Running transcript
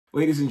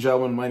Ladies and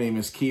gentlemen, my name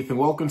is Keith and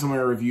welcome to my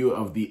review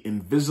of The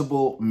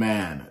Invisible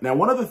Man. Now,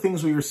 one of the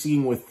things we are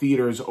seeing with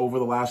theaters over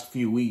the last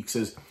few weeks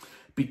is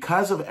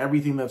because of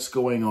everything that's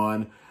going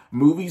on,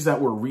 movies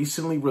that were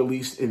recently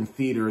released in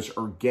theaters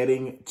are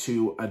getting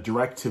to a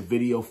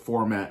direct-to-video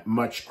format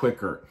much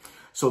quicker.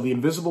 So The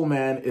Invisible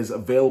Man is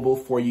available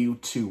for you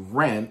to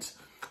rent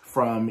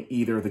from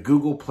either the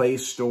Google Play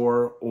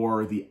Store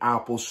or the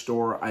Apple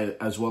Store,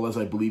 as well as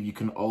I believe you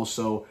can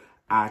also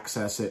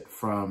access it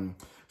from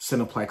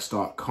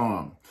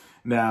Cineplex.com.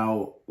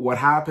 Now, what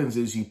happens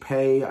is you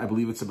pay, I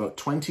believe it's about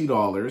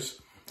 $20,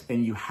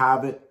 and you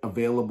have it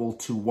available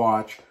to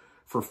watch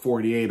for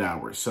 48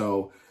 hours.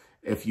 So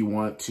if you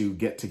want to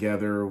get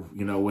together,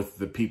 with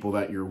the people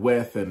that you're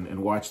with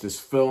and watch this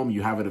film,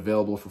 you have it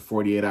available for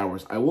 48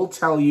 hours. I will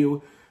tell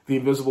you, The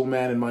Invisible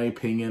Man, in my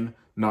opinion,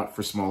 not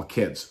for small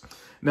kids.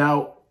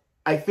 Now,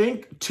 I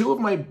think two of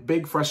my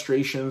big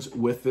frustrations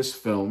with this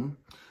film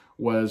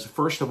was,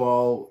 first of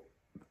all,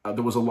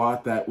 there was a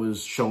lot that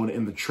was shown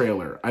in the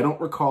trailer. I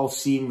don't recall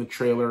seeing the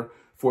trailer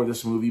for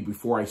this movie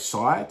before I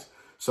saw it,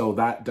 so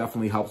that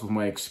definitely helps with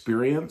my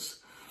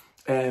experience.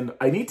 And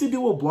I need to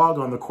do a blog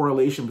on the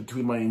correlation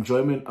between my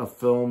enjoyment of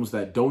films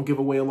that don't give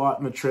away a lot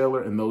in the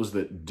trailer and those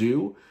that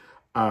do,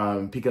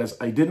 because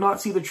I did not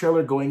see the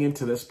trailer going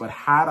into this, but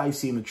had I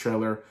seen the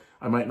trailer,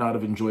 I might not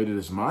have enjoyed it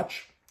as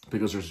much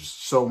because there's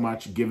just so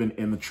much given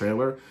in the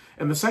trailer.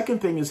 And the second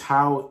thing is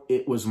how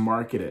it was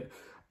marketed.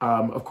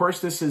 Of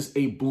course, this is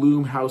a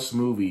Blumhouse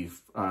movie.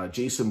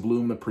 Jason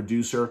Blum, the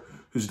producer,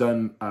 who's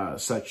done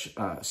such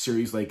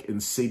series like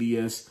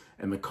Insidious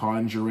and The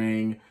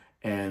Conjuring,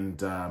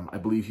 and I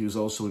believe he was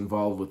also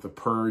involved with The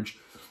Purge.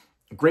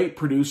 Great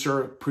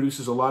producer,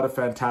 produces a lot of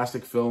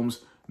fantastic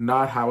films.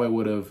 Not how I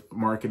would have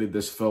marketed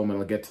this film, and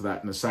I'll get to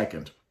that in a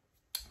second.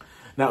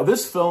 Now,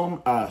 this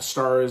film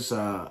stars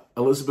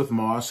Elisabeth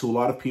Moss, who a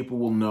lot of people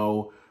will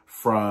know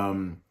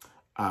from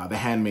The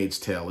Handmaid's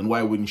Tale, and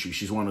why wouldn't you?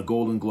 She's won a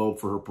Golden Globe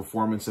for her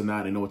performance in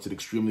that. I know it's an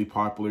extremely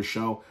popular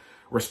show.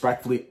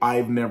 Respectfully,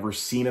 I've never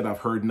seen it.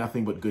 I've heard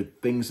nothing but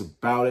good things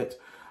about it.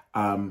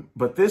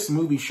 But this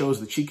movie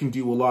shows that she can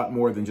do a lot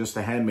more than just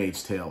A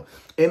Handmaid's Tale.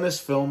 In this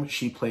film,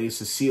 she plays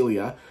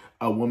Cecilia,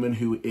 a woman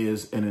who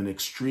is in an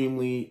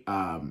extremely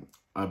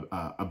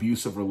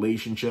abusive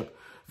relationship,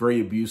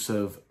 very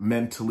abusive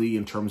mentally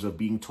in terms of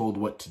being told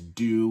what to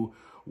do,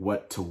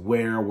 what to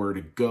wear, where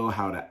to go,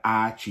 how to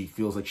act. She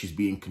feels like she's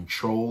being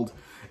controlled.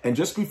 And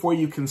just before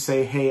you can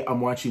say, hey,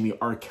 I'm watching the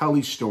R.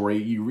 Kelly story,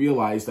 you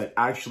realize that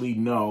actually,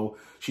 no,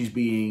 she's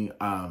being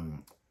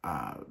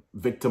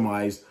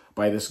victimized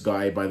by this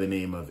guy by the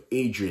name of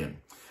Adrian.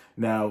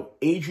 Now,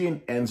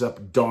 Adrian ends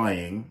up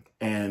dying,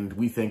 and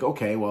we think,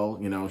 okay, well,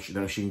 now she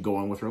can go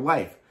on with her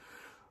life.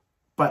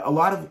 But a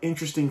lot of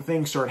interesting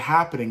things start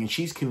happening, and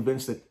she's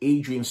convinced that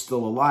Adrian's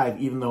still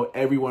alive, even though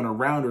everyone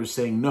around her is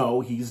saying,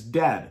 no, he's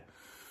dead.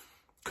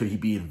 Could he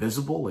be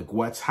invisible? Like,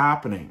 what's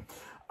happening?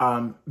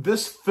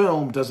 This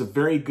film does a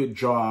very good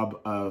job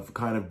of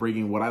kind of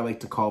bringing what I like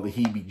to call the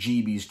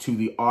heebie-jeebies to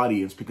the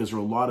audience, because there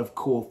are a lot of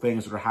cool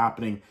things that are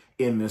happening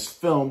in this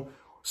film,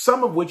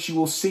 some of which you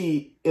will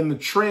see in the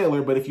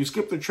trailer. But if you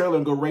skip the trailer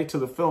and go right to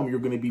the film, you're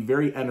going to be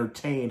very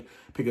entertained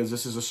because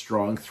this is a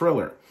strong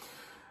thriller.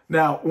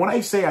 Now, when I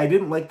say I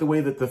didn't like the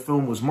way that the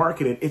film was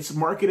marketed, it's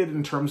marketed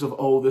in terms of,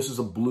 oh, this is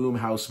a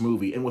Blumhouse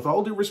movie. And with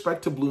all due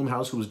respect to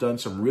Blumhouse, who has done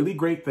some really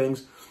great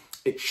things,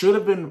 it should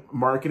have been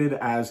marketed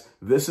as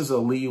this is a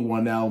Leigh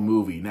Whannell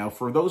movie. Now,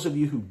 for those of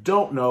you who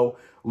don't know,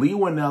 Leigh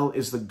Whannell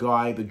is the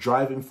guy, the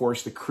driving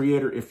force, the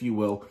creator, if you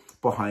will,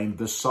 behind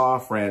the Saw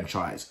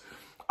franchise.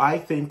 I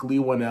think Leigh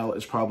Whannell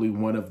is probably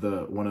one of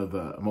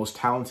the most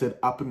talented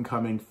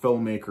up-and-coming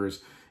filmmakers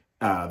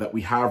that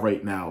we have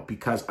right now,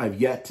 because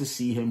I've yet to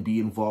see him be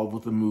involved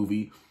with a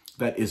movie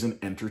that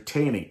isn't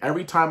entertaining.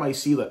 Every time I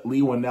see that Leigh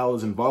Whannell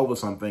is involved with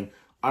something,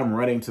 I'm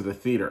running to the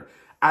theater.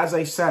 As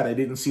I said, I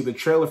didn't see the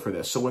trailer for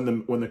this. So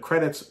when the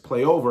credits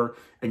play over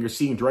and you're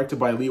seeing directed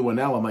by Leigh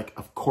Whannell, I'm like,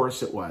 of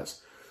course it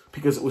was,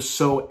 because it was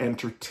so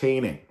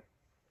entertaining.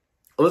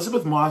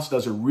 Elisabeth Moss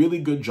does a really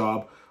good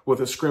job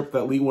with a script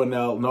that Leigh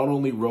Whannell not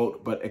only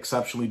wrote, but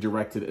exceptionally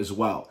directed as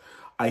well.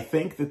 I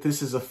think that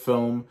this is a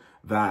film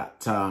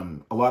that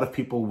a lot of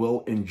people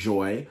will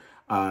enjoy.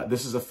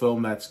 This is a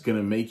film that's going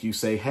to make you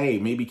say, hey,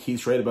 maybe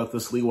Keith's right about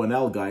this Leigh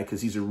Whannell guy,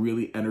 because he's a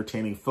really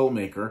entertaining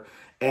filmmaker.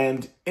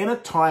 And in a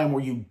time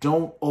where you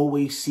don't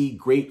always see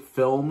great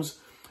films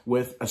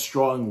with a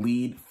strong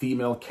lead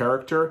female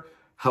character,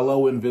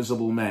 hello,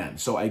 Invisible Man.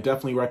 So I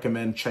definitely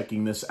recommend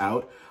checking this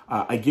out.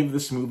 I give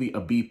this movie a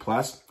B+.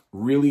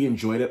 Really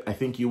enjoyed it. I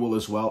think you will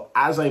as well.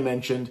 As I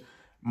mentioned,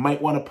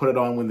 might want to put it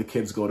on when the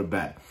kids go to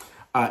bed.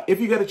 If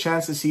you get a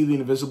chance to see The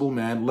Invisible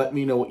Man, let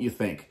me know what you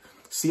think.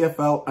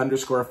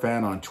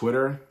 CFL_fan on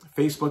Twitter,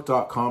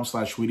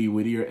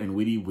 Facebook.com/WhittyWhittier, and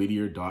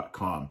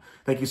WhittyWhittier.com.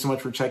 Thank you so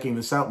much for checking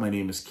this out. My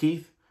name is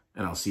Keith,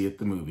 and I'll see you at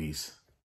the movies.